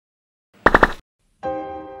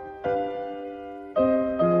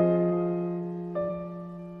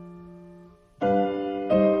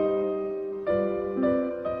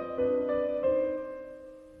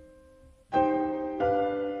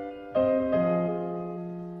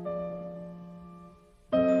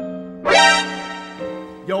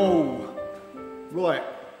Yo! Right,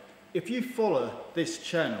 if you follow this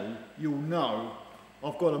channel, you'll know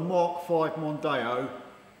I've got a Mark 5 Mondeo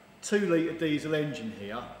 2 litre diesel engine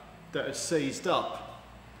here that has seized up.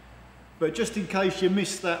 But just in case you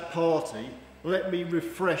missed that party, let me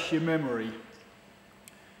refresh your memory.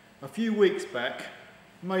 A few weeks back,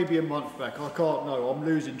 maybe a month back, I can't know, I'm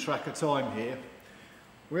losing track of time here.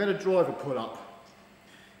 We had a driver pull up.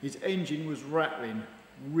 His engine was rattling,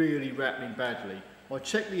 really rattling badly. I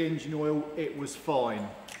checked the engine oil, it was fine.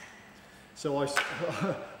 So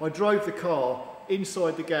I drove the car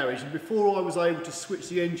inside the garage, and before I was able to switch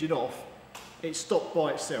the engine off, it stopped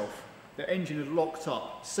by itself. The engine had locked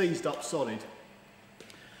up, seized up solid.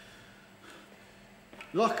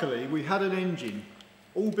 Luckily, we had an engine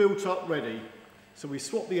all built up ready, so we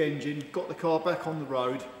swapped the engine, got the car back on the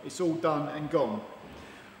road, it's all done and gone.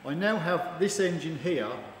 I now have this engine here,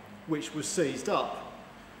 which was seized up.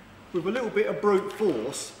 With a little bit of brute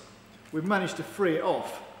force, we've managed to free it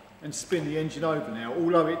off and spin the engine over now.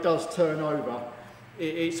 Although it does turn over,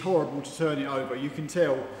 it's horrible to turn it over. You can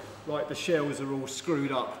tell like the shells are all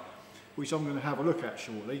screwed up, which I'm going to have a look at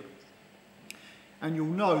shortly. And you'll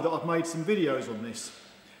know that I've made some videos on this.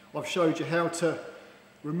 I've showed you how to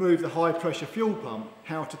remove the high pressure fuel pump,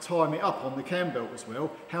 how to time it up on the cam belt as well,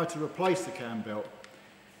 how to replace the cam belt.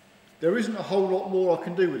 There isn't a whole lot more I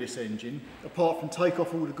can do with this engine, apart from take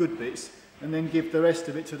off all the good bits and then give the rest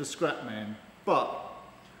of it to the scrap man. But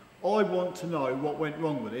I want to know what went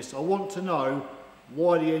wrong with this. I want to know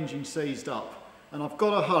why the engine seized up. And I've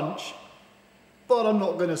got a hunch, but I'm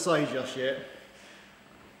not going to say just yet.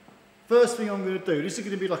 First thing I'm going to do, this is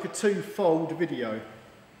going to be like a two-fold video.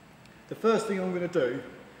 The first thing I'm going to do,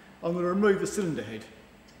 I'm going to remove the cylinder head.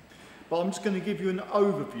 But I'm just going to give you an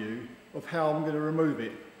overview of how I'm going to remove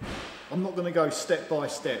it. I'm not going to go step by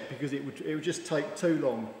step because it would just take too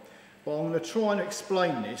long. But I'm going to try and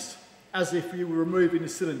explain this as if you were removing the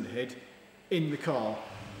cylinder head in the car.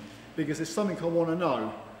 Because there's something I want to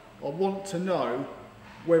know. I want to know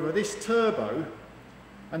whether this turbo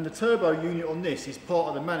and the turbo unit on this is part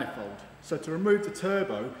of the manifold. So to remove the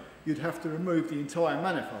turbo, you'd have to remove the entire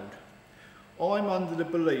manifold. I'm under the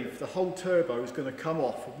belief the whole turbo is going to come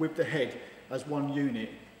off with the head as one unit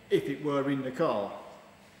if it were in the car.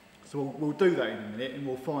 So we'll do that in a minute and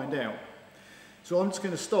we'll find out. So I'm just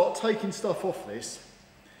going to start taking stuff off this,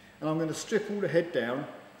 and I'm going to strip all the head down,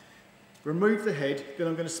 remove the head, then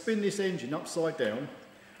I'm going to spin this engine upside down.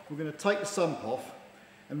 We're going to take the sump off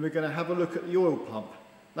and we're going to have a look at the oil pump.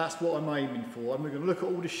 That's what I'm aiming for, and we're going to look at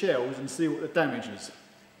all the shells and see what the damage is.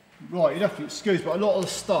 Right, you'd have to excuse, but a lot of the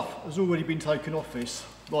stuff has already been taken off this,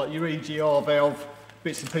 like your EGR valve,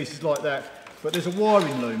 bits and pieces like that. But there's a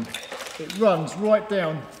wiring loom. It runs right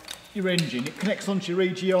down your engine. It connects onto your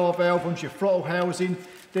EGR valve, onto your throttle housing.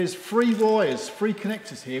 There's 3 wires, 3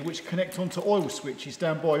 connectors here, which connect onto oil switches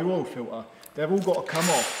down by your oil filter. They've all got to come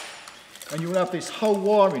off. And you'll have this whole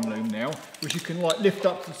wiring loom now, which you can like lift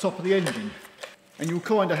up to the top of the engine. And you'll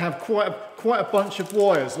kind of have quite a bunch of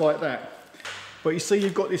wires like that. But you see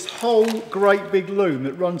you've got this whole great big loom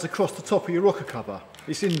that runs across the top of your rocker cover.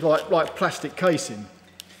 It's in like plastic casing.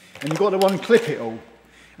 And you've got to unclip it all.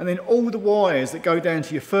 And then all the wires that go down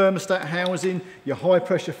to your thermostat housing, your high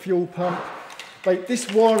pressure fuel pump,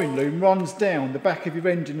 this wiring loom runs down the back of your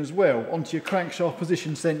engine as well, onto your crankshaft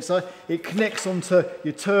position sensor. It connects onto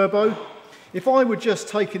your turbo. If I were just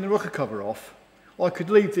taking the rocker cover off, I could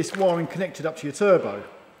leave this wiring connected up to your turbo.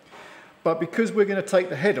 But because we're going to take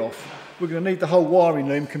the head off, we're going to need the whole wiring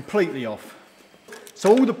loom completely off. So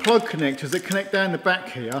all the plug connectors that connect down the back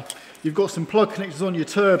here, you've got some plug connectors on your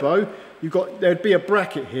turbo. There'd be a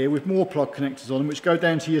bracket here with more plug connectors on them, which go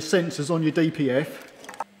down to your sensors on your DPF.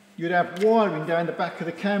 You'd have wiring down the back of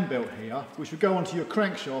the cam belt here, which would go onto your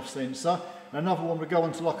crankshaft sensor, and another one would go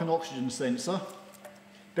onto like an oxygen sensor.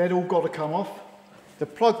 They'd all got to come off. The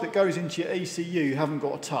plug that goes into your ECU you haven't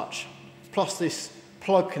got to touch. Plus this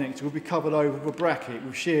plug connector will be covered over with a bracket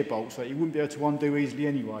with shear bolts that you wouldn't be able to undo easily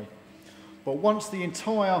anyway. But once the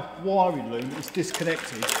entire wiring loom is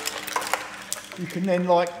disconnected, you can then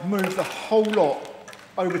like move the whole lot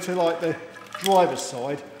over to like the driver's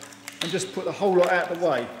side and just put the whole lot out of the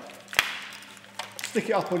way. Stick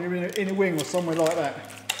it up on your inner wing or somewhere like that.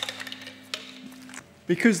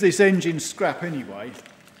 Because this engine's scrap anyway,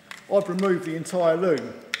 I've removed the entire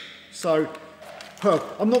loom. So,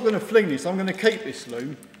 well, I'm not going to fling this, I'm going to keep this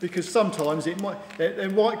loom because sometimes there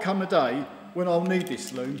might come a day when I'll need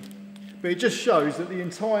this loom. But it just shows that the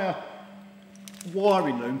entire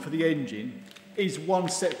wiring loom for the engine is one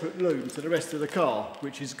separate loom to the rest of the car,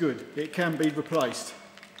 which is good. It can be replaced.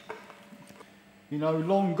 You know,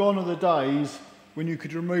 long gone are the days when you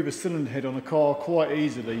could remove a cylinder head on a car quite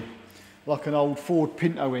easily, like an old Ford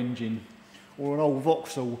Pinto engine or an old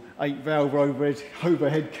Vauxhall 8-valve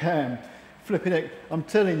overhead cam. Flipping heck, I'm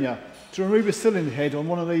telling you, to remove a cylinder head on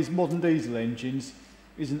one of these modern diesel engines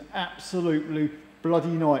is an absolutely bloody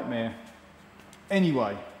nightmare.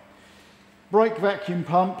 Anyway, brake vacuum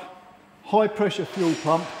pump, high pressure fuel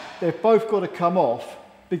pump, they've both got to come off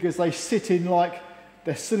because they sit in like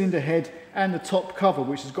the cylinder head and the top cover,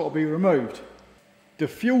 which has got to be removed. The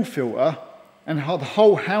fuel filter and the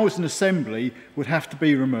whole housing assembly would have to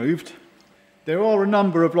be removed. There are a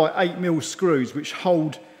number of like 8mm screws which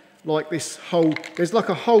hold like this whole, there's like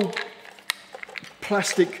a whole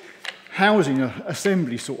plastic housing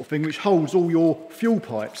assembly sort of thing which holds all your fuel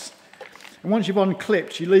pipes. And once you've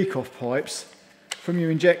unclipped your leak-off pipes from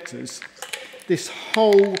your injectors, this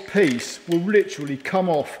whole piece will literally come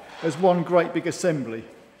off as one great big assembly.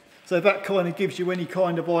 So that kind of gives you any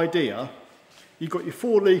kind of idea. You've got your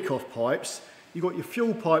 4 leak-off pipes, you've got your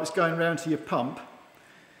fuel pipes going round to your pump,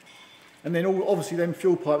 and then obviously them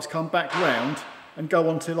fuel pipes come back round and go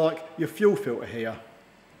onto like your fuel filter here.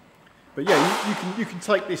 But yeah, you can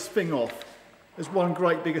take this thing off as one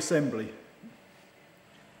great big assembly.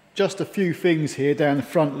 Just a few things here down the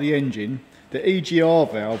front of the engine. The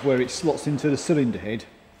EGR valve, where it slots into the cylinder head,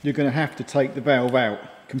 you're going to have to take the valve out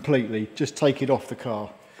completely, just take it off the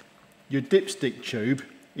car. Your dipstick tube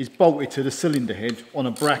is bolted to the cylinder head on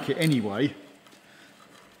a bracket anyway,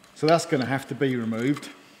 so that's going to have to be removed.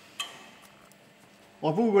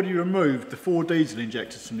 I've already removed the 4 diesel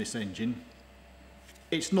injectors from this engine.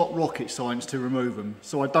 It's not rocket science to remove them,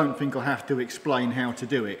 so I don't think I have to explain how to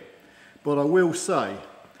do it. But I will say,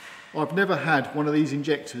 I've never had one of these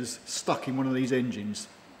injectors stuck in one of these engines.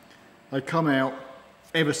 They come out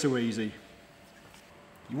ever so easy.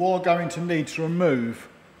 You are going to need to remove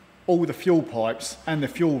all the fuel pipes and the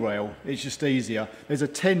fuel rail. It's just easier. There's a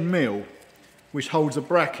 10mm which holds a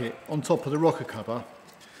bracket on top of the rocker cover.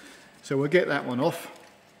 So we'll get that one off.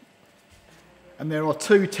 And there are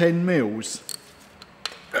 2 10mm.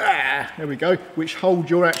 There we go, which hold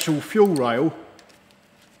your actual fuel rail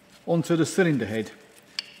onto the cylinder head.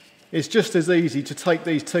 It's just as easy to take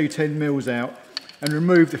these 2 10mm out and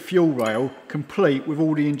remove the fuel rail complete with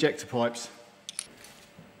all the injector pipes.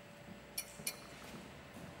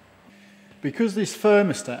 Because this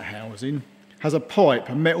thermostat housing has a pipe,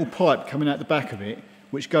 a metal pipe coming out the back of it,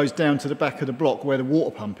 which goes down to the back of the block where the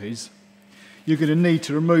water pump is, you're going to need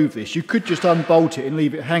to remove this. You could just unbolt it and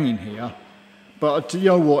leave it hanging here, but you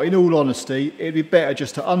know what, in all honesty, it'd be better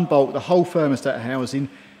just to unbolt the whole thermostat housing,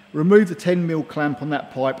 remove the 10mm clamp on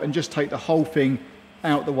that pipe and just take the whole thing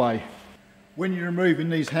out the way. When you're removing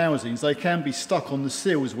these housings, they can be stuck on the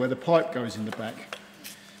seals where the pipe goes in the back.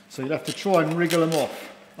 So you'd have to try and wriggle them off.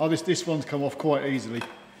 Oh, this one's come off quite easily.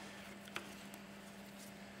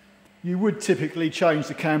 You would typically change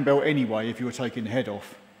the cam belt anyway if you were taking the head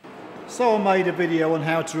off. So I made a video on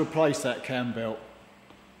how to replace that cam belt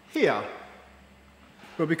here.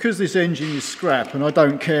 But because this engine is scrap and I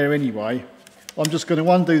don't care anyway, I'm just going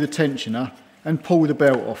to undo the tensioner and pull the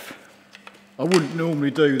belt off. I wouldn't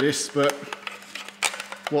normally do this, but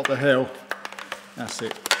what the hell. That's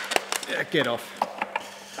it. Yeah, get off.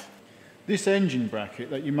 This engine bracket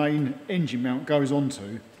that your main engine mount goes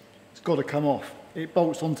onto, it's got to come off. It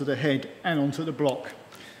bolts onto the head and onto the block.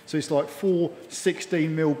 So it's like 4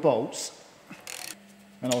 16mm bolts.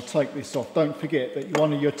 And I'll take this off. Don't forget that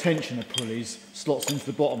one of your tensioner pulleys slots into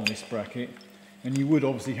the bottom of this bracket, and you would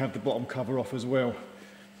obviously have the bottom cover off as well.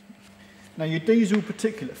 Now your diesel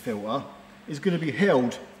particulate filter is going to be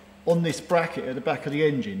held on this bracket at the back of the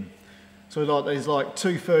engine. So like there's like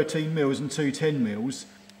 2 13mm and 2 10mm.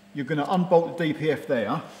 You're going to unbolt the DPF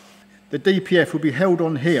there. The DPF will be held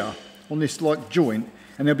on here, on this like joint,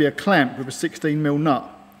 and there'll be a clamp with a 16mm nut.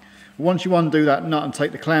 Once you undo that nut and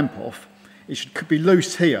take the clamp off, it could be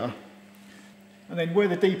loose here. And then where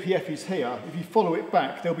the DPF is here, if you follow it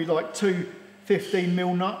back, there'll be like 2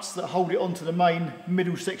 15mm nuts that hold it onto the main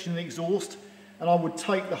middle section of the exhaust. And I would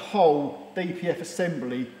take the whole DPF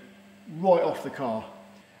assembly right off the car.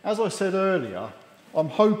 As I said earlier, I'm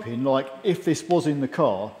hoping, like if this was in the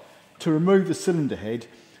car, to remove the cylinder head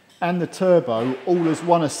and the turbo all as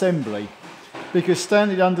one assembly, because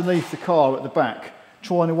standing underneath the car at the back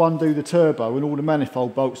trying to undo the turbo and all the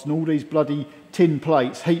manifold bolts and all these bloody tin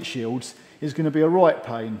plates, heat shields, is going to be a right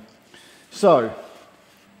pain. So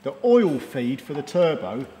the oil feed for the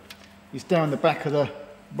turbo is down the back of the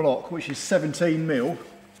block, which is 17mm.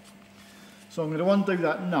 So I'm going to undo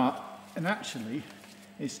that nut, and actually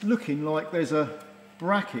it's looking like there's a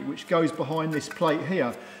bracket which goes behind this plate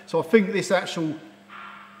here. So I think this actual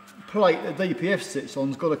plate that DPF sits on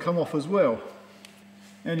has got to come off as well.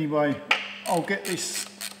 Anyway, I'll get this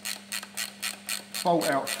bolt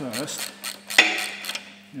out first.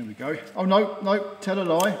 There we go. Oh no, no, tell a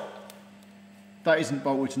lie. That isn't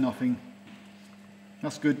bolted to nothing.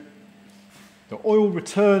 That's good. The oil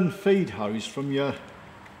return feed hose from your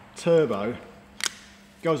turbo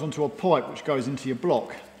goes onto a pipe which goes into your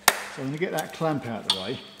block. So I'm going to get that clamp out of the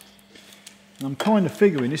way. And I'm kind of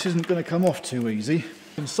figuring this isn't going to come off too easy.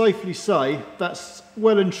 I can safely say that's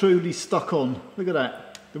well and truly stuck on. Look at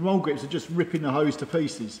that. The roll grips are just ripping the hose to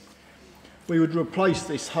pieces. We would replace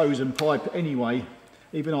this hose and pipe anyway.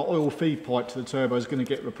 Even our oil feed pipe to the turbo is going to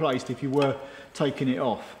get replaced if you were taking it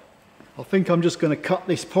off. I think I'm just going to cut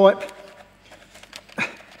this pipe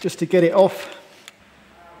just to get it off.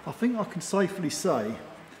 I think I can safely say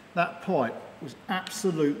that pipe was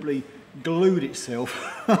absolutely glued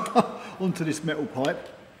itself onto this metal pipe.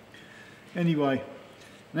 Anyway,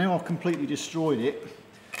 now I've completely destroyed it,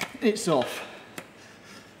 it's off.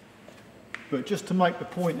 But just to make the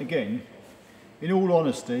point again, in all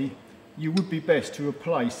honesty, you would be best to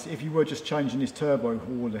replace, if you were just changing this turbo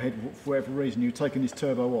or the head for whatever reason, you're taking this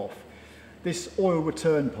turbo off, this oil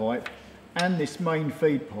return pipe and this main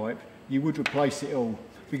feed pipe, you would replace it all,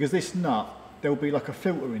 because this nut, there'll be like a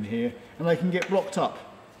filter in here and they can get blocked up.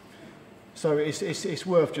 So it's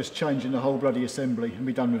worth just changing the whole bloody assembly and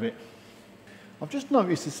be done with it. I've just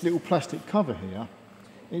noticed this little plastic cover here.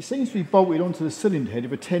 It seems to be bolted onto the cylinder head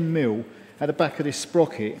of a 10mm at the back of this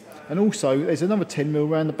sprocket, and also there's another 10mm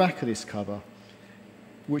around the back of this cover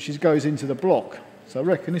which goes into the block. So I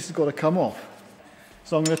reckon this has got to come off.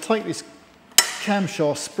 So I'm going to take this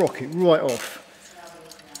camshaft sprocket right off,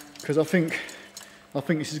 because I think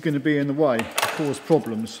this is going to be in the way to cause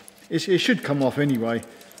problems. It should come off anyway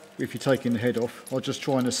if you're taking the head off. I'll just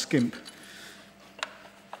try and skimp.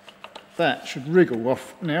 That should wriggle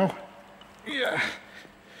off now. Yeah,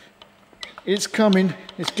 it's coming,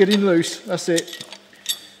 it's getting loose, that's it.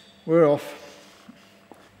 We're off.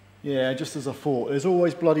 Yeah, just as I thought, there's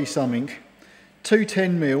always bloody something. 2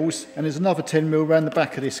 10mm and there's another 10mm around the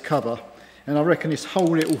back of this cover, and I reckon this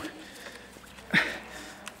whole little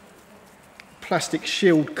plastic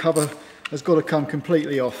shield cover has got to come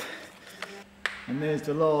completely off. And there's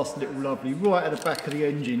the last little lovely right at the back of the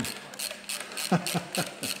engine.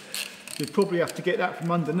 You'd probably have to get that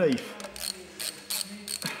from underneath.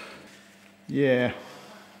 Yeah,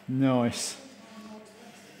 nice.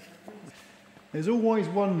 There's always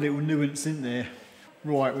one little nuance in there.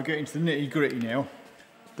 Right, we're getting to the nitty gritty now.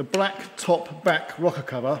 The black top back rocker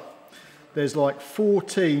cover, there's like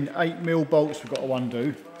 14 8mm bolts we've got to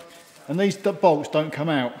undo. And these bolts don't come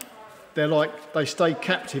out. They stay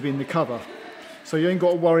captive in the cover. So you ain't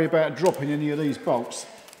got to worry about dropping any of these bolts.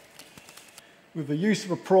 With the use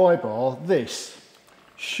of a pry bar, this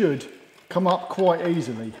should come up quite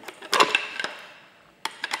easily.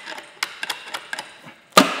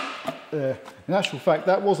 In actual fact,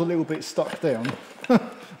 that was a little bit stuck down.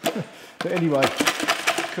 But anyway,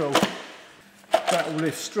 cool. That will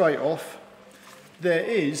lift straight off. There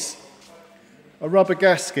is a rubber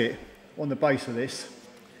gasket on the base of this.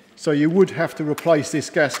 So you would have to replace this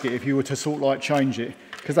gasket if you were to sort of like change it,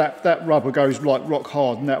 because that rubber goes like rock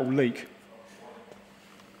hard and that will leak.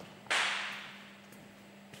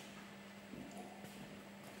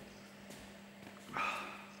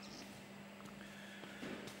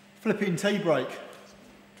 Flipping T-brake.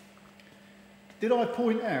 Did I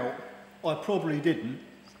point out? I probably didn't.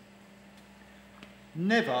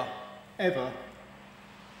 Never, ever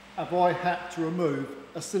have I had to remove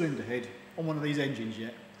a cylinder head on one of these engines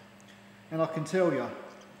yet. And I can tell you,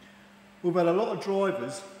 we've had a lot of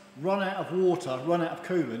drivers run out of water, run out of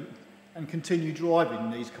coolant, and continue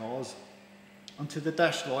driving these cars until the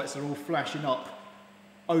dash lights are all flashing up,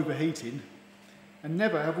 overheating, and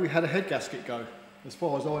never have we had a head gasket go, as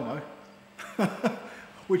far as I know.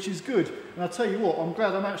 Which is good. And I'll tell you what, I'm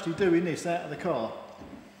glad I'm actually doing this out of the car,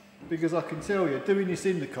 because I can tell you, doing this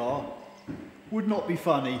in the car would not be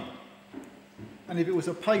funny. And if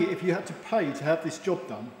you had to pay to have this job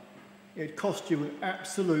done, it'd cost you an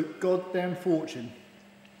absolute goddamn fortune.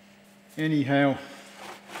 Anyhow,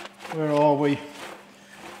 where are we?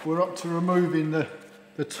 We're up to removing the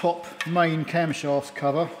top main camshaft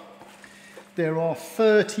cover. There are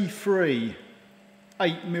 33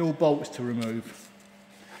 8mm bolts to remove.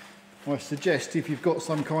 I suggest if you've got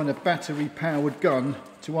some kind of battery powered gun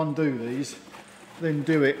to undo these, then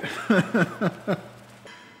do it.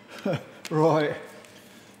 Right,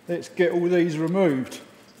 let's get all these removed.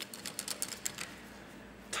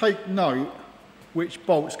 Take note which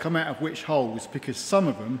bolts come out of which holes, because some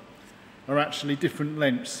of them are actually different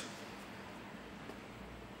lengths.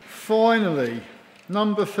 Finally,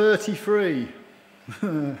 number 33.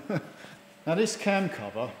 Now this cam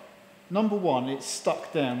cover, number one, it's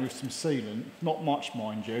stuck down with some sealant, not much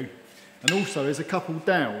mind you, and also there's a couple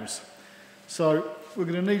dowels. So we're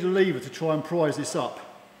going to need a lever to try and prise this up.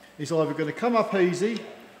 It's either going to come up easy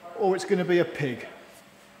or it's going to be a pig.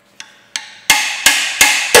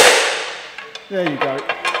 There you go.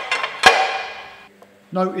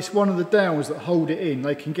 Notice one of the dowels that hold it in,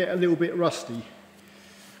 they can get a little bit rusty.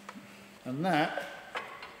 And that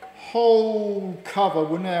whole cover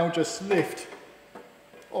will now just lift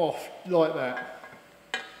off like that.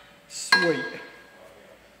 Sweet.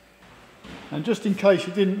 And just in case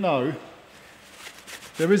you didn't know,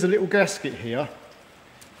 there is a little gasket here.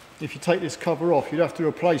 If you take this cover off, you'd have to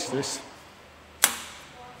replace this.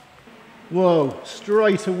 Whoa,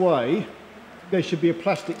 straight away, there should be a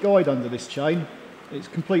plastic guide under this chain. It's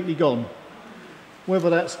completely gone. Whether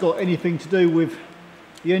that's got anything to do with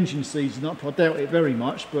the engine seizing up, I doubt it very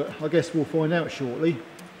much, but I guess we'll find out shortly.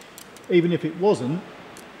 Even if it wasn't,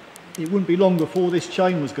 it wouldn't be long before this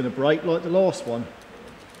chain was going to break like the last one.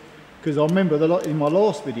 Because I remember in my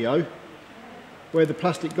last video, where the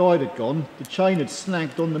plastic guide had gone, the chain had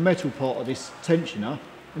snagged on the metal part of this tensioner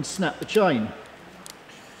and snapped the chain.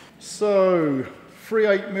 So, 3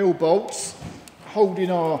 8mm bolts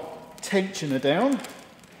holding our tensioner down.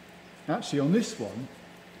 Actually on this one,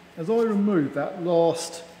 as I remove that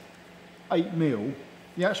last 8mm,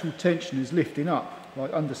 the actual tension is lifting up,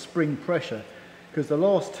 like under spring pressure, because the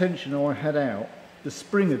last tensioner I had out, the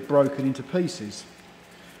spring had broken into pieces.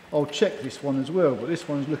 I'll check this one as well, but this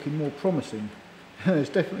one's looking more promising. There's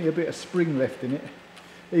definitely a bit of spring left in it,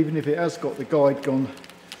 even if it has got the guide gone.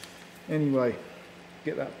 Anyway,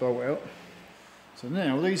 get that bolt out. So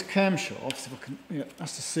now these camshafts, if I can, yeah,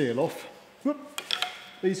 that's the seal off. Whoop.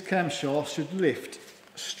 These camshafts should lift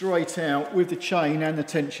straight out with the chain and the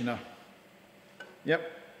tensioner.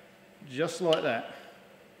 Yep, just like that.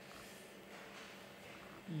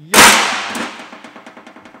 Yeah.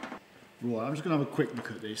 Right, I'm just going to have a quick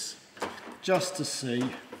look at this, just to see.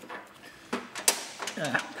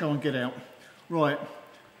 Yeah, come on, get out. Right,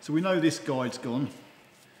 so we know this guide's gone.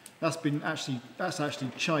 That's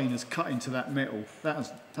actually chain has cut into that metal.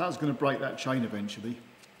 That's going to break that chain eventually.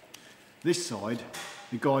 This side,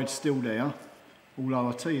 the guide's still there. Although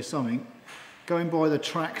I'll tell you something, going by the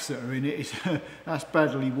tracks that are in it, that's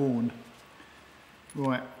badly worn.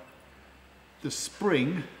 Right, the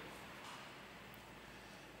spring,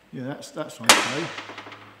 yeah, that's okay.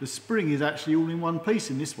 The spring is actually all in one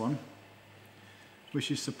piece in this one,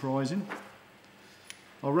 which is surprising.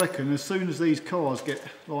 I reckon as soon as these cars get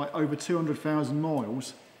like over 200,000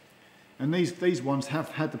 miles, and these ones have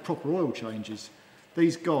had the proper oil changes,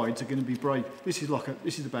 these guides are going to be brave. This is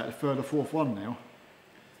about the third or fourth one now.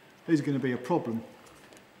 These are going to be a problem.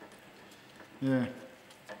 Yeah.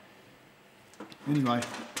 Anyway,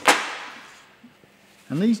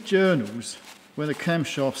 and these journals, where the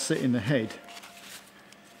camshafts sit in the head,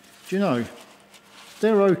 do you know,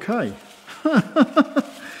 they're okay.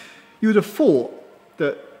 You would have thought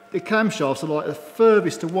that the camshafts are like the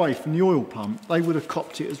furthest away from the oil pump, they would have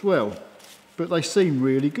copped it as well, but they seem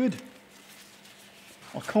really good.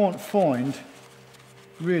 I can't find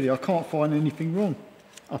anything wrong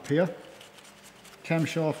up here,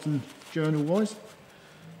 camshaft and journal wise.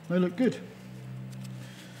 They look good.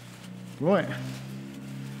 Right.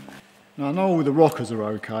 Now I know all the rockers are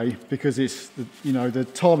okay because it's the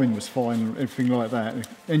timing was fine and everything like that.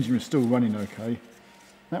 The engine was still running okay.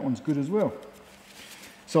 That one's good as well.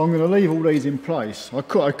 So I'm going to leave all these in place. I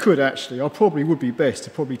probably would be best to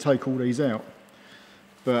probably take all these out,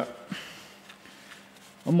 but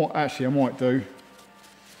I might do,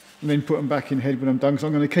 and then put them back in head when I'm done, because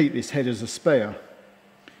I'm going to keep this head as a spare.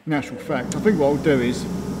 In actual fact, I think what I'll do is,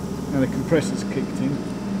 now the compressor's kicked in,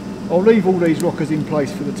 I'll leave all these rockers in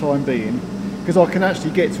place for the time being, because I can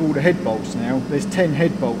actually get to all the head bolts now. There's 10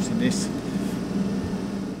 head bolts in this.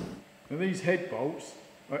 Now these head bolts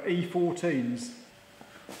are E14s.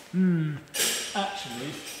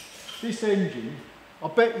 Actually, this engine, I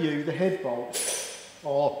bet you the head bolts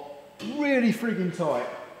are really frigging tight,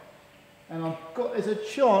 and there's a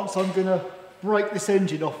chance I'm going to break this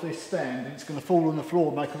engine off this stand and it's going to fall on the floor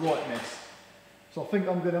and make a right mess. So I think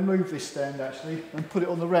I'm going to move this stand actually and put it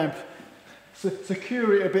on the ramp,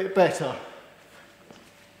 secure it a bit better.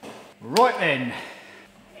 Right then.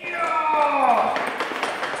 Yeah!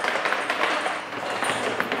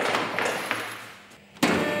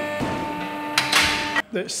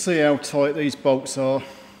 Let's see how tight these bolts are.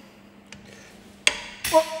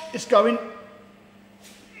 Oh, it's going.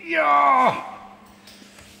 Yeah!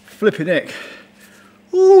 Flipping heck.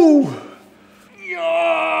 Ooh!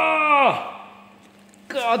 Yeah!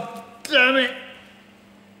 God damn it!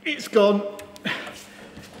 gone.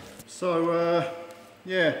 So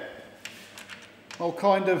yeah, I'll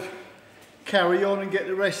kind of carry on and get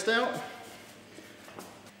the rest out.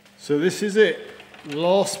 So this is it,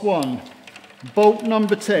 last one, bolt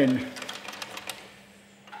number 10.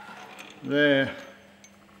 There.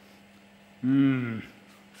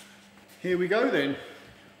 Here we go then.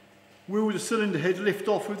 Will the cylinder head lift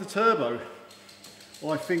off with the turbo?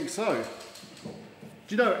 I think so.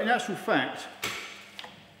 Do you know, in actual fact,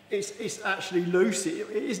 it's actually loose. It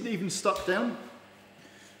isn't even stuck down.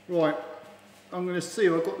 Right, I'm going to see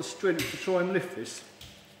if I've got the strength to try and lift this,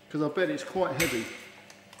 because I bet it's quite heavy.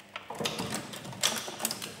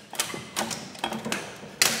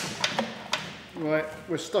 Right,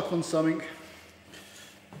 we're stuck on something.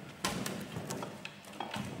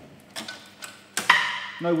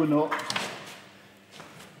 No, we're not.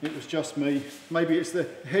 It was just me. Maybe it's the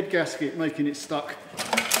head gasket making it stuck.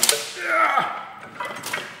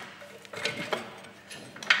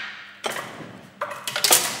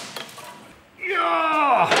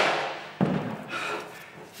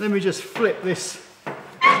 Let me just flip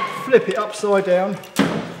it upside down.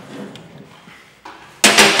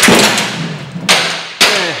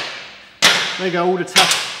 There you go, all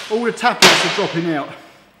the tappets are dropping out.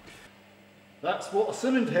 That's what a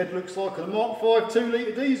cylinder head looks like on a Mark 5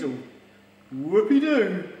 2-litre diesel.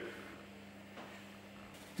 Whoopie-doo.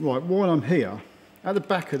 Right, while I'm here, at the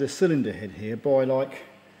back of the cylinder head here, by like,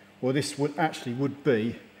 well, this would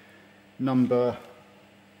be number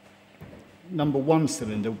 1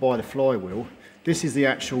 cylinder by the flywheel. This is the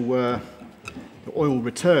actual the oil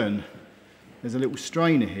return. There's a little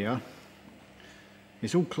strainer here.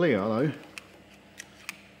 It's all clear though.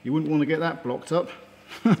 You wouldn't want to get that blocked up.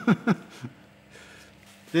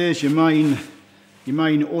 There's your main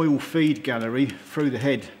oil feed gallery through the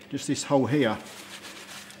head, just this hole here.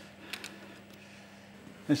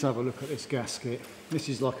 Let's have a look at this gasket. This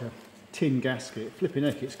is like a tin gasket. Flipping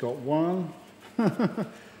heck, it's got one.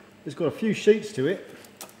 It's got a few sheets to it.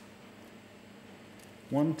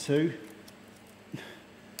 1, 2.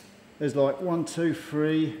 There's like 1, 2,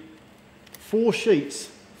 3, 4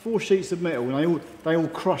 sheets. 4 sheets of metal, and they all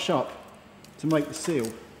crush up to make the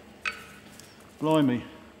seal. Blimey.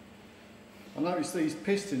 I noticed these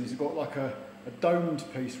pistons have got like a domed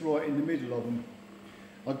piece right in the middle of them.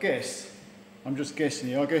 I'm just guessing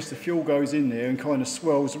here, I guess the fuel goes in there and kind of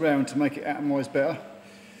swirls around to make it atomise better.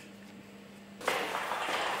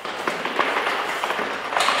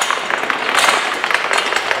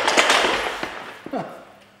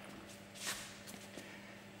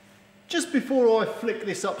 Just before I flick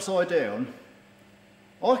this upside down,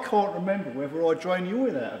 I can't remember whether I drain the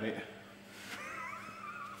oil out of it.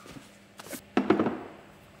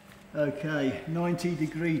 Okay,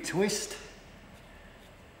 90-degree twist.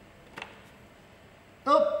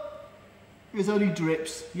 Up. There's only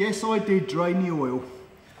drips. Yes, I did drain the oil.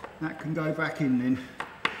 That can go back in then.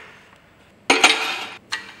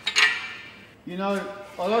 You know,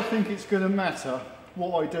 I don't think it's going to matter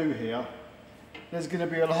what I do here. There's going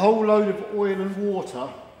to be a whole load of oil and water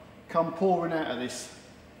come pouring out of this.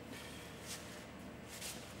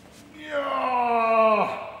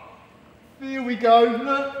 Yeah! Here we go.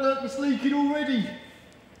 Look, it's leaking already.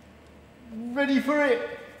 Ready for it.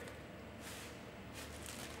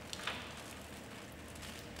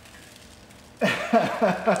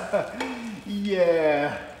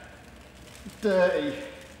 Yeah. Dirty.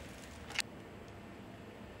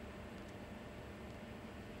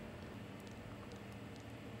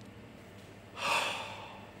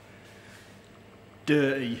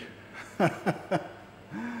 Dirty.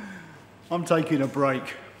 I'm taking a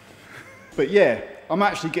break. But yeah, I'm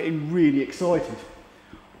actually getting really excited.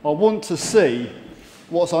 I want to see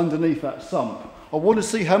what's underneath that sump. I want to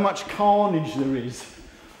see how much carnage there is.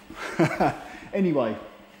 Anyway,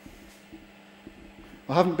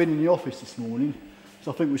 I haven't been in the office this morning,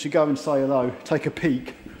 so I think we should go and say hello, take a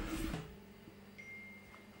peek.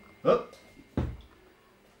 Oh,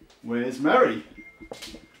 where's Mary?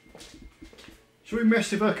 Shall we mess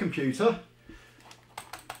with her computer?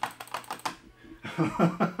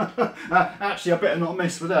 Actually, I better not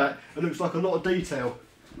mess with that. It looks like a lot of detail.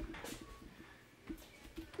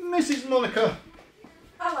 Mrs. Monica.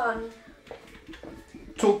 Hello.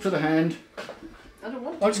 Talk to the hand. I don't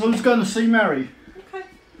want to. I'm just going to see Mary. Okay.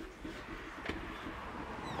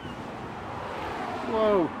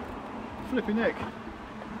 Whoa. Flipping heck.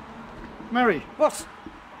 Mary. What?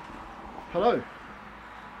 Hello.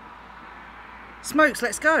 Smokes,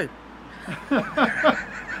 let's go.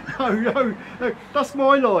 No, that's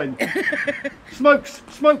my line.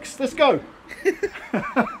 Smokes, let's go.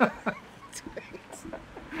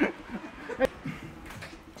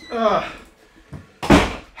 There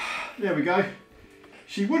we go.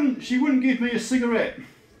 She wouldn't give me a cigarette.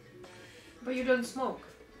 But you don't smoke.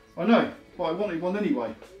 I know, but I wanted one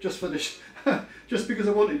anyway, just for this, just because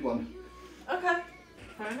I wanted one. Okay,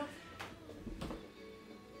 fair enough.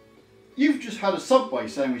 You've just had a Subway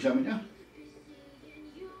sandwich, haven't you?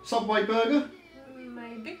 Subway burger?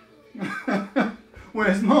 Maybe.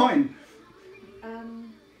 Where's mine?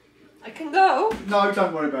 I can go. No,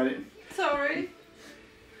 don't worry about it. Sorry.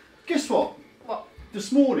 Guess what? What?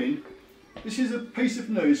 This morning, this is a piece of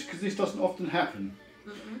news because this doesn't often happen.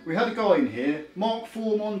 We had a guy in here, mk5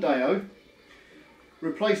 mondeo,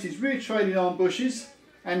 replaced his rear trailing arm bushes,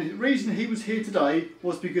 and the reason he was here today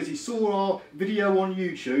was because he saw our video on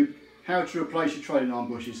YouTube, how to replace your trailing arm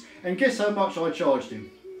bushes. And guess how much I charged him?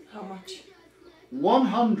 How much?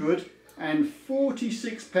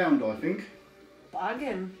 £146, I think.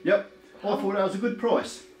 Bargain. Yep, I thought that was a good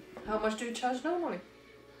price. How much do you charge normally?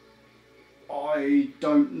 I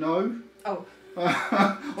don't know. Oh.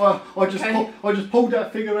 I just pulled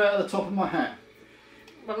that figure out of the top of my hat.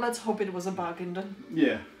 Well, let's hope it was a bargain then.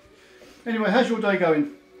 Yeah. Anyway, how's your day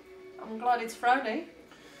going? I'm glad it's Friday.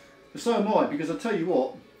 So am I, because I tell you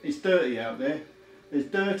what, it's dirty out there. There's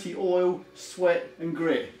dirty oil, sweat and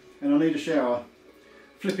grit, and I need a shower.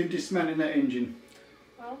 Flipping dismantling that engine.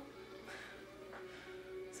 Well,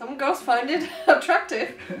 some girls find it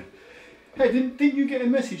attractive. Hey, didn't you get a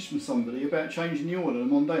message from somebody about changing the oil on a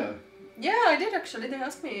Mondeo? Yeah, I did actually. They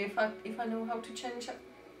asked me if I know how to change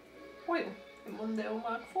oil in Mondeo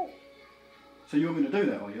mk5. So you're going to do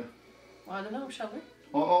that, are you? I don't know, shall we?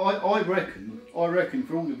 I reckon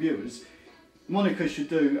for all the viewers, Monica should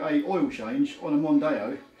do a oil change on a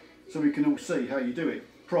Mondeo so we can all see how you do it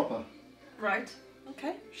proper. Right.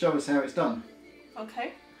 Okay. Show us how it's done.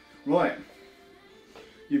 Okay. Right.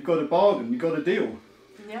 You've got a bargain, you've got a deal.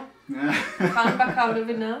 Yeah. Can't back out of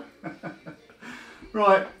it now.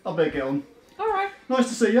 Right, I better get on. Alright. Nice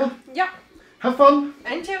to see you. Yeah. Have fun.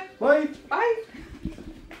 And you. Bye. Bye.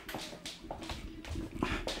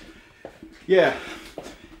 Yeah.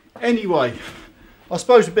 Anyway, I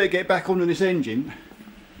suppose we better get back onto this engine.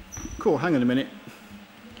 Cool, hang on a minute.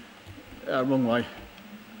 Wrong way.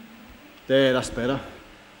 There, that's better.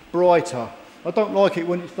 Brighter. I don't like it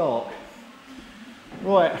when it's dark.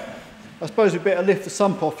 Right, I suppose we better lift the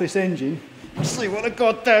sump off this engine and see what the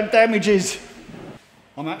goddamn damage is.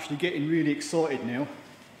 I'm actually getting really excited now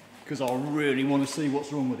because I really want to see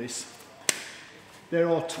what's wrong with this. There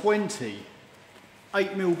are 20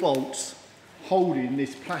 8mm bolts holding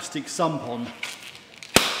this plastic sump on.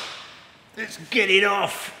 Let's get it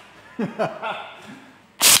off.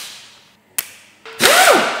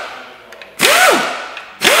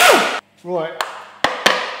 Right,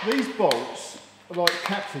 these bolts are like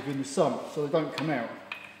captive in the sump so they don't come out.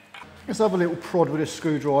 Let's have a little prod with a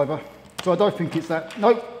screwdriver. So I don't think it's that.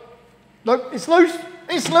 Nope, nope, it's loose,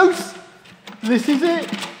 it's loose. This is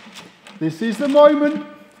it. This is the moment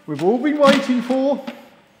we've all been waiting for.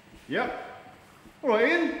 Yep. All right,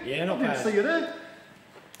 Ian. Yeah, not bad. bad. Didn't see you there.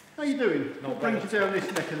 How you doing? Not What brings bad. you down this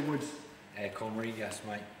neck of the woods? Aircon regas,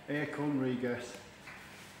 mate. Aircon regas.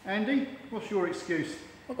 Andy, what's your excuse?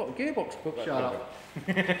 I've got a gearbox to put back Shut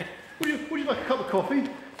together. up. Would you like a cup of coffee?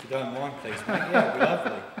 If you don't mind, please, mate. Yeah, it'd be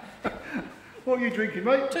lovely. What are you drinking,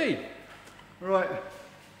 mate? Tea. Right.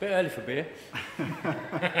 Bit early for beer.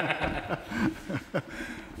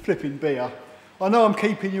 Flipping beer. I know I'm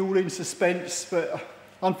keeping you all in suspense, but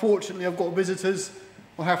unfortunately I've got visitors.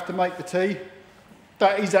 I have to make the tea.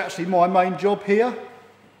 That is actually my main job here,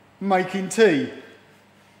 making tea.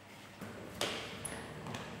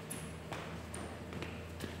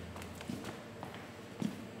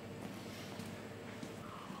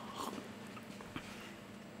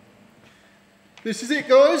 This is it,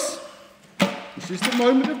 guys. This is the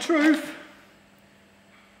moment of truth.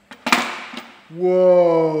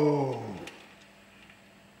 Whoa.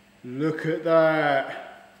 Look at that.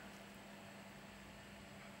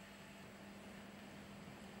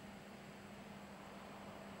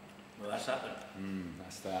 Well, that's happened.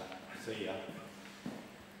 That's that. See ya.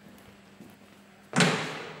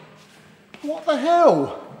 What the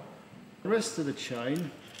hell? The rest of the chain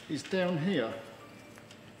is down here.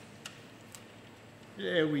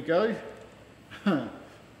 There we go. And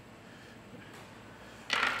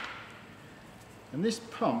this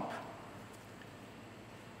pump,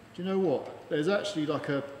 do you know what? There's actually like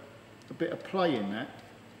a bit of play in that.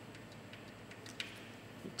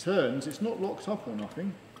 It turns, it's not locked up or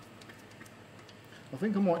nothing. I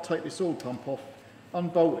think I might take this oil pump off,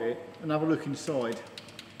 unbolt it and have a look inside,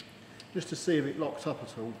 just to see if it locked up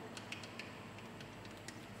at all.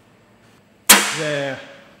 There.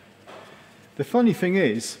 The funny thing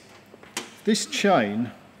is, this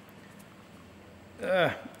chain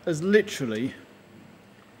has literally,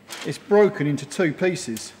 it's broken into two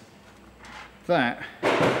pieces. That's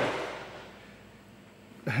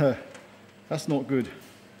not good.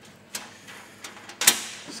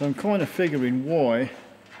 So I'm kind of figuring why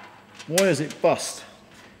does it bust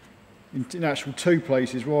in actual two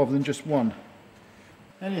places rather than just one?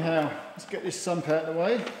 Anyhow, let's get this sump out of the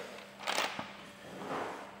way.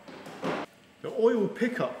 The oil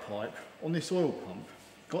pickup pipe on this oil pump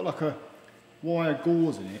got like a wire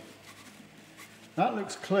gauze in it. That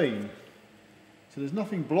looks clean, so there's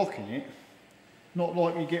nothing blocking it. Not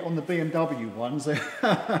like you get on the BMW ones. They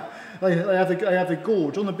have the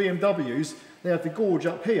gauge on the BMWs. They have the gauge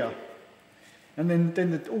up here, and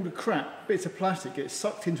then all the crap bits of plastic gets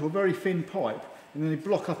sucked into a very thin pipe, and then they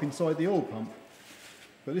block up inside the oil pump.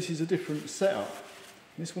 But this is a different setup.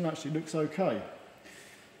 This one actually looks okay.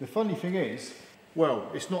 The funny thing is, well,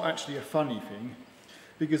 it's not actually a funny thing,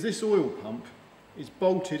 because this oil pump is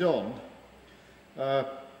bolted on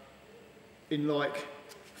in like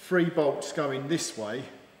 3 bolts going this way,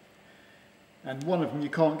 and one of them you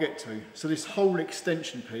can't get to. So this whole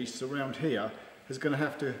extension piece around here is going to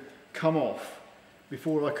have to come off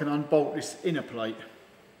before I can unbolt this inner plate.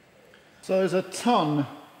 So there's a ton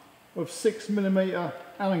of 6mm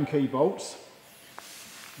Allen key bolts,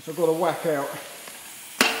 which I've got to whack out.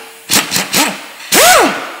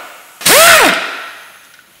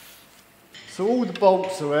 So all the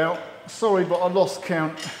bolts are out. Sorry, but I lost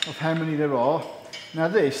count of how many there are. Now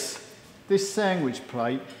this sandwich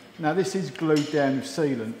plate, now this is glued down with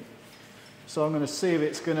sealant. So I'm going to see if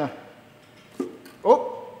it's going to...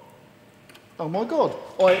 Oh my God,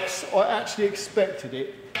 I actually expected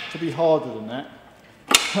it to be harder than that.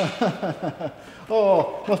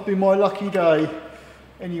 Oh, must be my lucky day.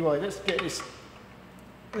 Anyway, let's get this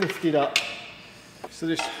lifted up. So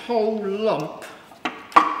this whole lump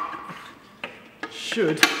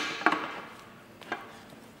should...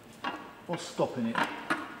 What's stopping it?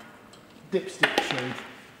 Dipstick tube.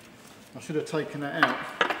 I should have taken that out.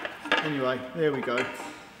 Anyway, there we go.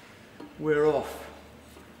 We're off.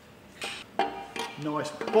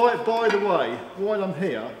 Nice. By the way, while I'm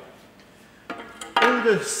here, all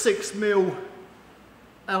the 6mm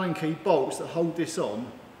Allen key bolts that hold this on,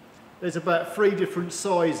 there's about 3 different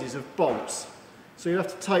sizes of bolts. So you have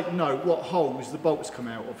to take note what holes the bolts come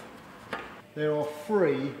out of. There are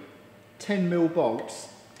 3 10mm bolts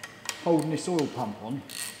holding this oil pump on.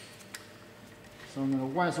 So I'm going to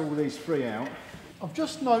wazz all these 3 out. I've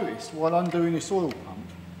just noticed while undoing this oil pump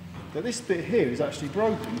that this bit here is actually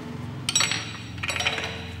broken.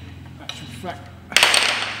 Actual fact.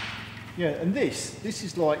 Yeah, and this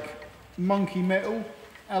is like monkey metal,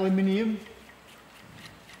 aluminium.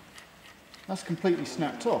 That's completely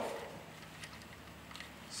snapped off.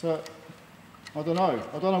 So I don't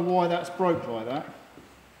know why that's broke like that.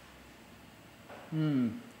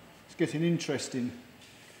 It's getting interesting.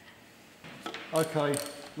 Okay,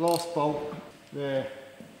 last bolt there.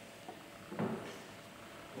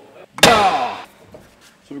 Ah!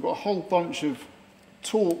 So we've got a whole bunch of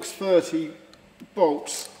Torx 30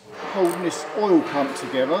 bolts holding this oil pump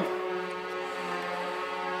together.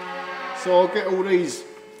 So I'll get all these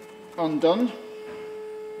undone.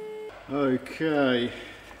 Okay.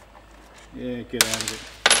 Yeah, get out of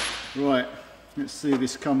it. Right, let's see if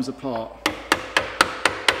this comes apart.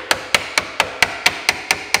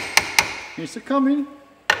 It's a coming.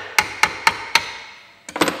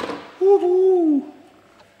 Woohoo!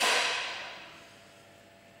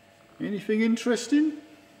 Anything interesting?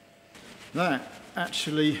 That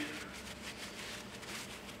actually,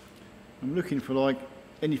 I'm looking for like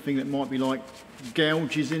anything that might be like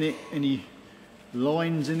gouges in it, any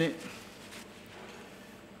lines in it.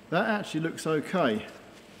 That actually looks okay.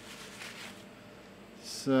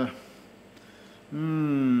 So,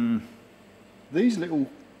 these little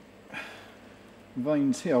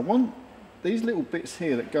veins here, I want these little bits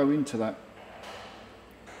here that go into that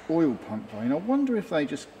oil pump vein. I wonder if they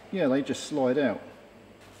just, yeah, they just slide out.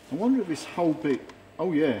 I wonder if this whole bit,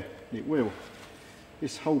 oh yeah, it will.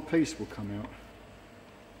 This whole piece will come out.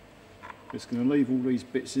 It's going to leave all these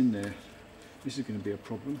bits in there. This is going to be a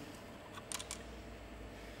problem.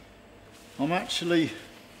 I'm actually,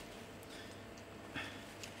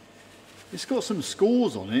 it's got some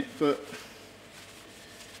scores on it, but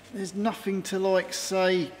there's nothing to like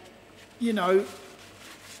say, you know,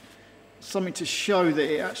 something to show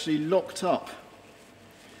that it actually locked up.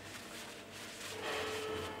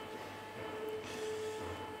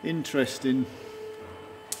 Interesting.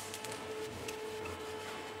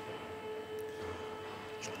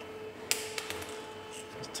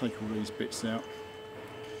 Let's take all these bits out.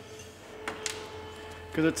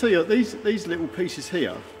 Because I tell you, these little pieces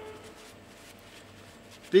here,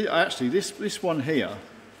 actually this one here,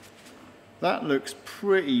 that looks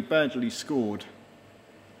pretty badly scored.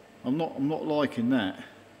 I'm not liking that.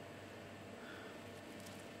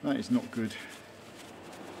 That is not good.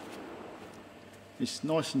 It's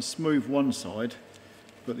nice and smooth one side,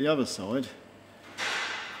 but the other side,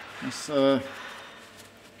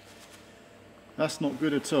 that's not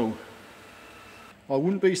good at all. I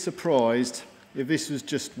wouldn't be surprised if this was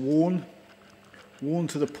just worn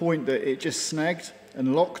to the point that it just snagged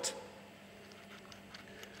and locked.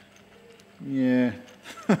 Yeah.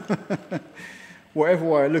 Whatever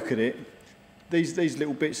way I look at it, these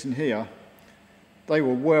little bits in here, they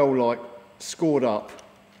were well like scored up.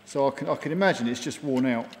 So I can imagine it's just worn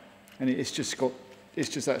out, and it's just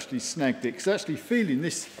actually snagged it. Because actually feeling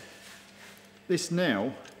this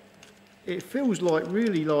now, it feels like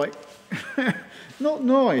really like not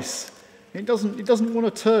nice. It doesn't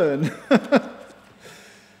want to turn.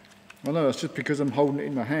 I know it's just because I'm holding it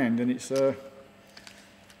in my hand, and it's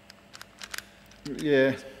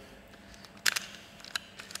yeah.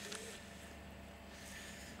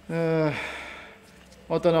 I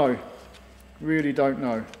don't know. Really don't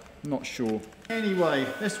know. Not sure. Anyway,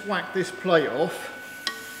 let's whack this plate off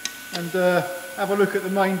and have a look at the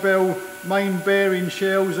main bearing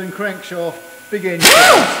shells and crankshaft big end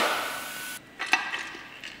shells.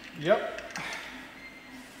 Yep.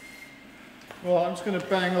 Right, I'm just going to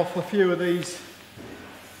bang off a few of these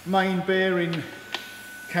main bearing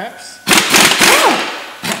caps.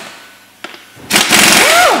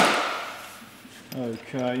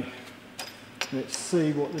 Okay, let's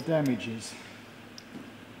see what the damage is.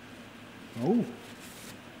 Oh,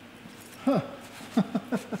 huh.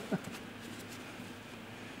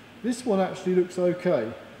 This one actually looks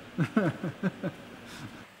okay.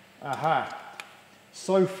 Aha,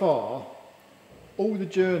 so far all the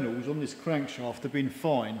journals on this crankshaft have been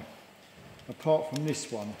fine, apart from this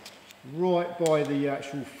one, right by the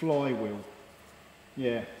actual flywheel.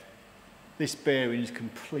 Yeah, this bearing is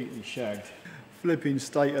completely shagged. Flipping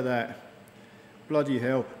state of that. Bloody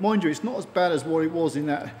hell. Mind you, it's not as bad as what it was in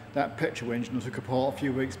that petrol engine I took apart a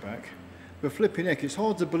few weeks back. But flipping heck, it's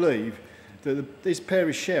hard to believe that this pair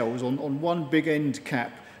of shells on one big end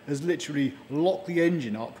cap has literally locked the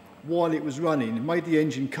engine up while it was running, made the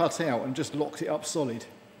engine cut out and just locked it up solid.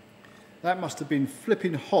 That must have been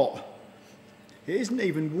flipping hot. It isn't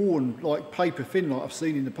even worn like paper thin like I've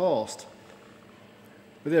seen in the past.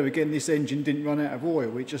 But there again, this engine didn't run out of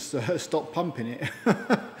oil, it just stopped pumping it.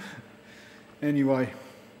 Anyway,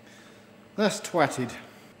 that's twatted.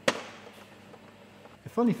 The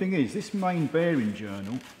funny thing is, this main bearing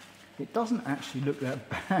journal, it doesn't actually look that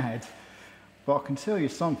bad, but I can tell you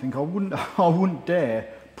something, I wouldn't dare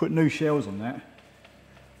put new shells on that.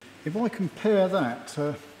 If I compare that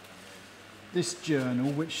to this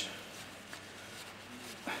journal, which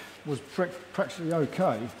was practically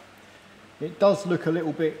okay, it does look a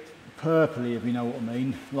little bit purpley, if you know what I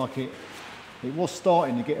mean, like it was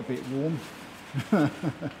starting to get a bit warm.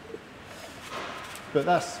 But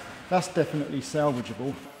that's definitely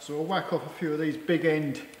salvageable. So I'll whack off a few of these big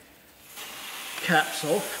end caps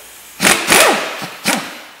off.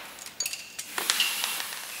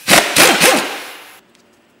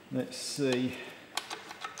 Let's see.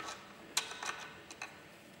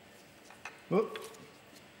 Whoop.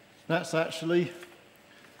 That's a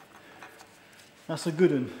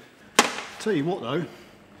good one. Tell you what though,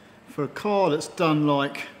 for a car that's done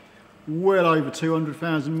like well over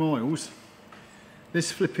 200,000 miles,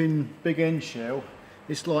 this flipping big end shell,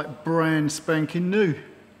 it's like brand spanking new.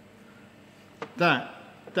 That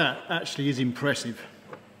actually is impressive.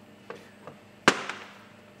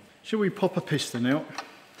 Shall we pop a piston out?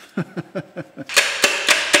 There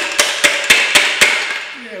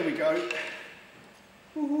we go.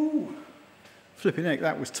 Ooh. Flipping heck,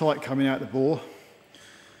 that was tight coming out the bore.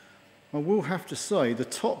 I will have to say the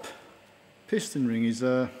top piston ring is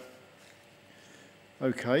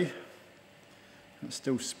okay. That's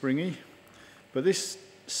still springy. But this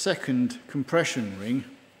second compression ring,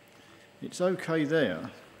 it's okay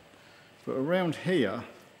there. But around here,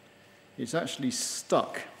 it's actually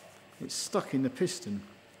stuck. It's stuck in the piston.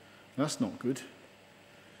 That's not good.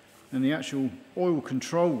 And the actual oil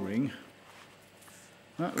control ring,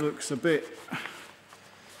 that looks a bit, I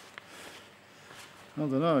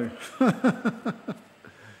don't know.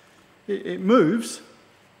 It moves.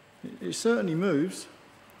 It certainly moves.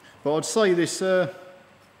 But I'd say this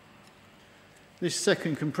this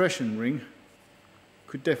second compression ring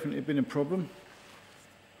could definitely have been a problem.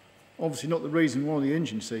 Obviously not the reason why the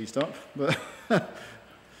engine seized up, but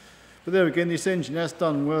But there again, this engine has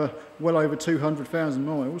done well over 200,000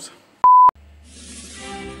 miles.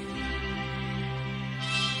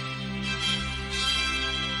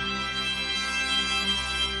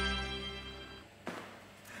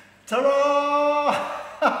 Ta-da!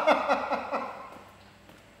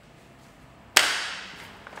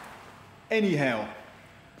 Anyhow,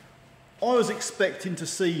 I was expecting to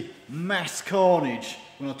see mass carnage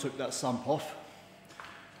when I took that sump off.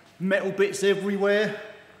 Metal bits everywhere,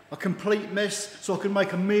 a complete mess so I can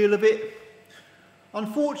make a meal of it.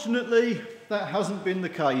 Unfortunately, that hasn't been the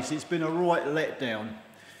case. It's been a right letdown.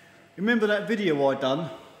 Remember that video I done?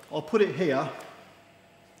 I'll put it here.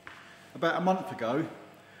 About a month ago,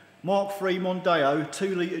 Mark III Mondeo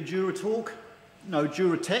 2 litre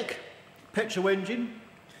Duratec petrol engine.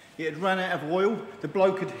 It had ran out of oil, the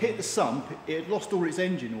bloke had hit the sump, it had lost all its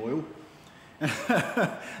engine oil.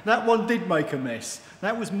 That one did make a mess.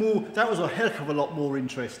 That was a heck of a lot more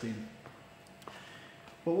interesting.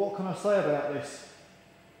 But what can I say about this?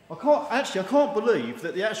 I can't believe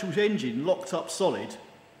that the actual engine locked up solid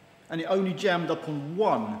and it only jammed up on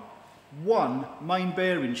one main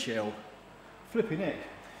bearing shell. Flipping heck.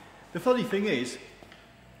 The funny thing is,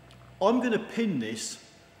 I'm going to pin this,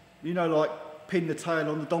 you know, like pin the tail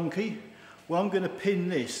on the donkey. Well, I'm going to pin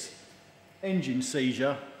this engine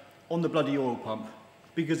seizure on the bloody oil pump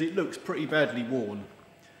because it looks pretty badly worn.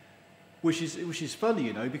 Which is funny,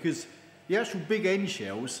 you know, because the actual big end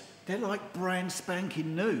shells, they're like brand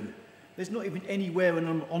spanking new. There's not even any wear on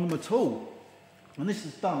them at all. And this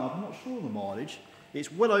is done, I'm not sure of the mileage. It's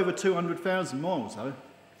well over 200,000 miles though.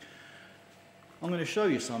 I'm going to show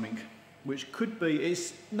you something which could be,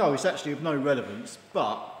 it's actually of no relevance,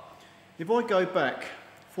 but if I go back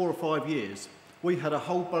 4 or 5 years, we had a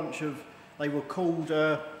whole bunch of, they were called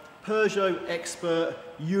Peugeot Expert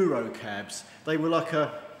Euro cabs. They were like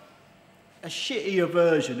a shittier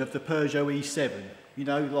version of the Peugeot E7, you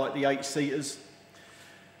know, like the 8-seaters.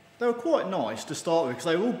 They were quite nice to start with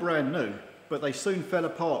because they were all brand new, but they soon fell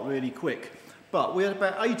apart really quick. But we had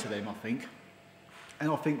about 8 of them, I think.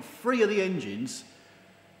 And I think 3 of the engines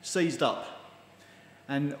seized up.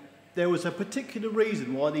 And there was a particular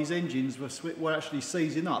reason why these engines were actually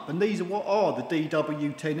seizing up. And these are what are the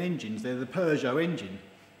DW10 engines. They're the Peugeot engine.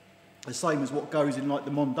 The same as what goes in like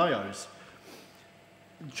the Mondeos.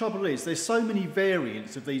 The trouble is, there's so many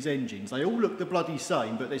variants of these engines. They all look the bloody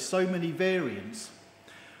same, but there's so many variants.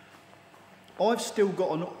 I've still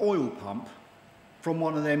got an oil pump from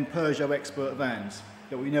one of them Peugeot Expert vans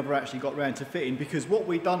that we never actually got round to fitting, because what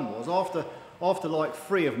we done was, after like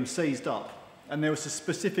 3 of them seized up, and there was a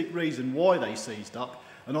specific reason why they seized up,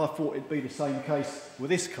 and I thought it'd be the same case with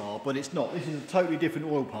this car, but it's not. This is a totally different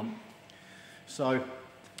oil pump. So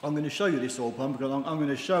I'm going to show you this oil pump, because I'm going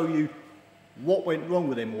to show you what went wrong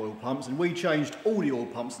with them oil pumps, and we changed all the oil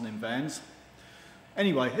pumps in them vans.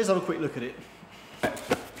 Anyway, let's have a quick look at it.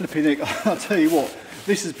 Flipping heck, I'll tell you what,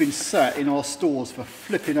 this has been sat in our stores for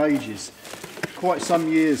flipping ages. Quite some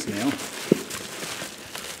years now.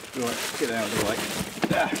 Right, get that out of the way.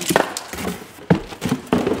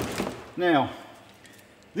 Now,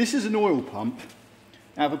 this is an oil pump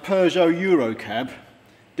out of a Peugeot Euro cab,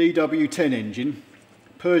 DW10 engine,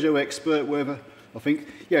 Peugeot Expert, whatever, I think.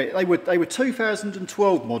 Yeah, they were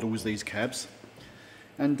 2012 models, these cabs.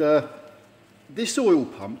 And this oil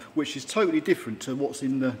pump, which is totally different to what's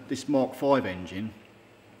in this Mark V engine,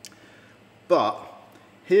 but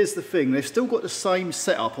here's the thing, they've still got the same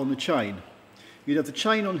setup on the chain. You'd have the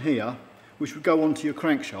chain on here, which would go onto your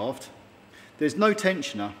crankshaft. There's no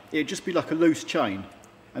tensioner, it'd just be like a loose chain,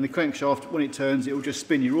 and the crankshaft, when it turns, it will just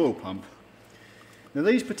spin your oil pump. Now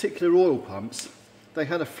these particular oil pumps, they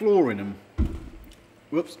had a flaw in them.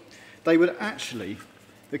 Whoops. They would actually,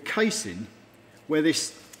 the casing where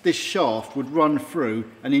this shaft would run through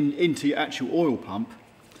and into your actual oil pump,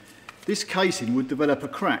 this casing would develop a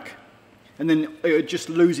crack, and then it would just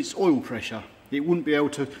lose its oil pressure. It wouldn't be able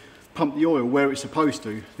to pump the oil where it's supposed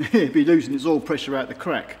to. It'd be losing its oil pressure out the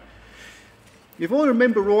crack. If I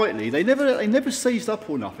remember rightly, they never seized up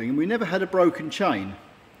or nothing, and we never had a broken chain.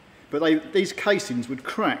 But these casings would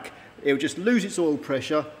crack. It would just lose its oil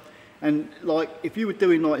pressure, and like if you were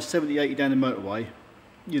doing like 70, 80 down the motorway,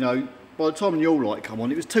 you know, by the time the oil light come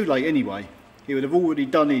on, it was too late anyway. It would have already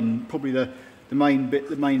done in probably the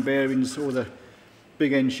main bearings or the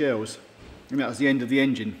big end shells, and that was the end of the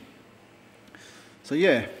engine. So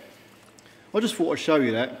yeah, I just thought I'd show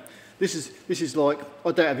you that. This is like,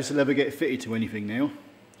 I doubt if this will ever get fitted to anything now,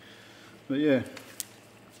 but yeah.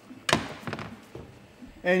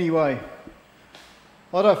 Anyway,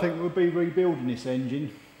 I don't think we'll be rebuilding this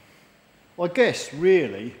engine. I guess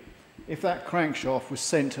really, if that crankshaft was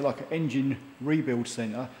sent to like an engine rebuild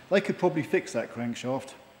centre, they could probably fix that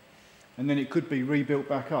crankshaft and then it could be rebuilt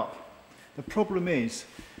back up. The problem is,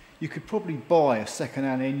 you could probably buy a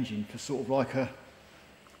second-hand engine for sort of like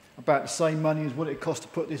about the same money as what it cost to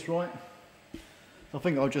put this right. I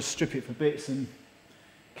think I'll just strip it for bits and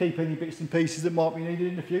keep any bits and pieces that might be needed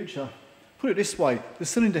in the future. Put it this way, the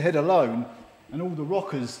cylinder head alone and all the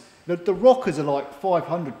rockers, the rockers are like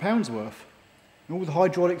 £500 worth. And all the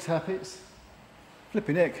hydraulics habits,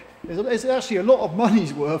 flipping heck. There's actually a lot of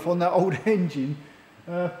money's worth on that old engine,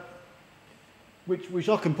 which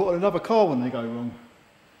I can put on another car when they go wrong.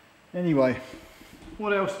 Anyway,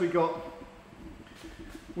 what else we got?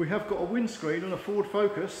 We have got a windscreen on a Ford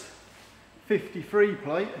Focus 53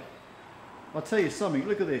 plate. I'll tell you something,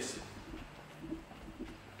 look at this.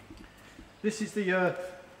 This is the,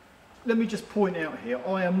 let me just point out here,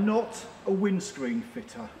 I am not a windscreen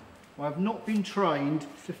fitter. I have not been trained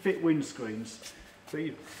to fit windscreens. But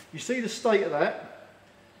you see the state of that?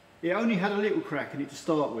 It only had a little crack in it to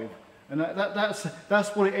start with. And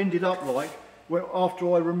that's what it ended up like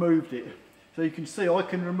after I removed it. So you can see I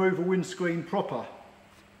can remove a windscreen proper.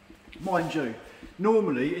 Mind you,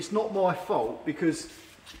 normally it's not my fault because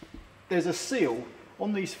there's a seal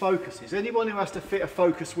on these Focuses. Anyone who has to fit a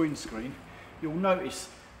Focus windscreen, you'll notice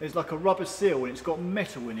there's like a rubber seal and it's got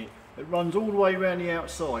metal in it. It runs all the way around the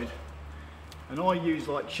outside. And I use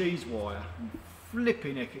like cheese wire.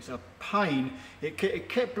 Flipping heck, it's a pain. It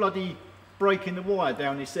kept bloody breaking the wire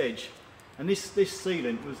down this edge. And this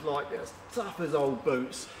sealant was like as tough as old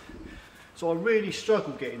boots. So I really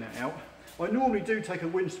struggled getting that out. I normally do take a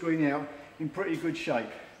windscreen out in pretty good shape.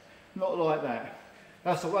 Not like that.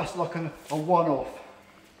 That's like a one-off.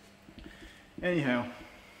 Anyhow,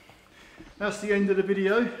 that's the end of the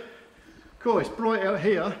video. Cool, it's bright out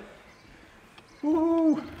here.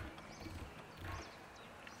 Woo!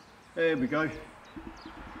 There we go.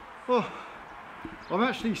 Oh, I'm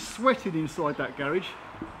actually sweating inside that garage.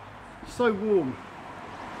 So warm.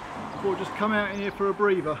 I thought I'd just come out in here for a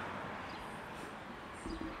breather.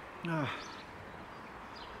 Should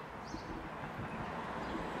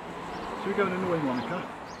we go and annoy Monica?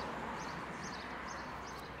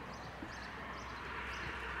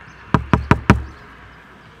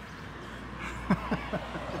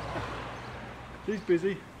 She's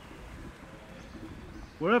busy.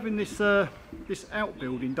 We're having this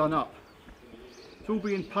outbuilding done up. It's all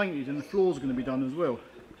being painted and the floor's going to be done as well.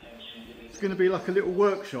 It's going to be like a little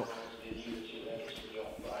workshop.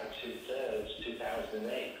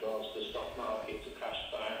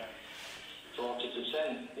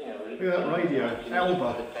 Look at that radio,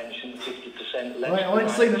 Alba. I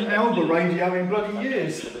ain't seen an Alba radio in bloody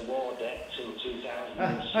years.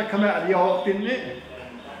 That come out of the ark, didn't it?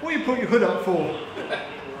 What do you put your hood up for?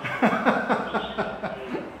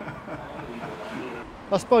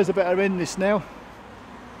 I suppose I better end this now.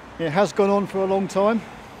 It has gone on for a long time.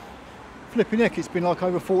 Flipping heck, it's been like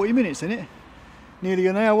over 40 minutes, isn't it? Nearly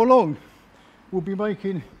an hour long. We'll be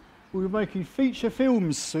making feature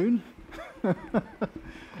films soon.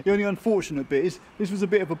 The only unfortunate bit is this was a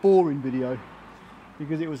bit of a boring video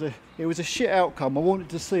because it was a shit outcome. I wanted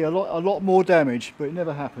to see a lot more damage, but it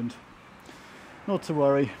never happened. Not to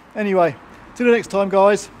worry. Anyway, till the next time,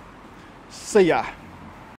 guys. See ya.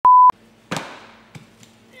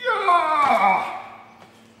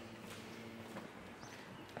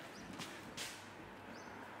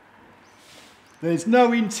 There's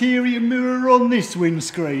no interior mirror on this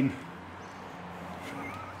windscreen.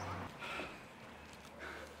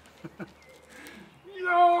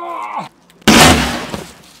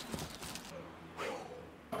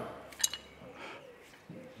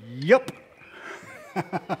 Yup.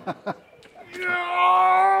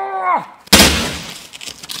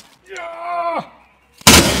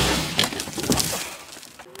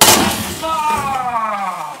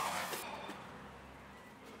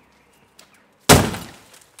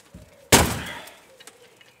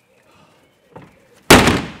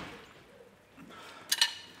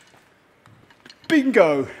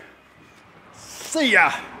 Bingo. See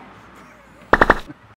ya.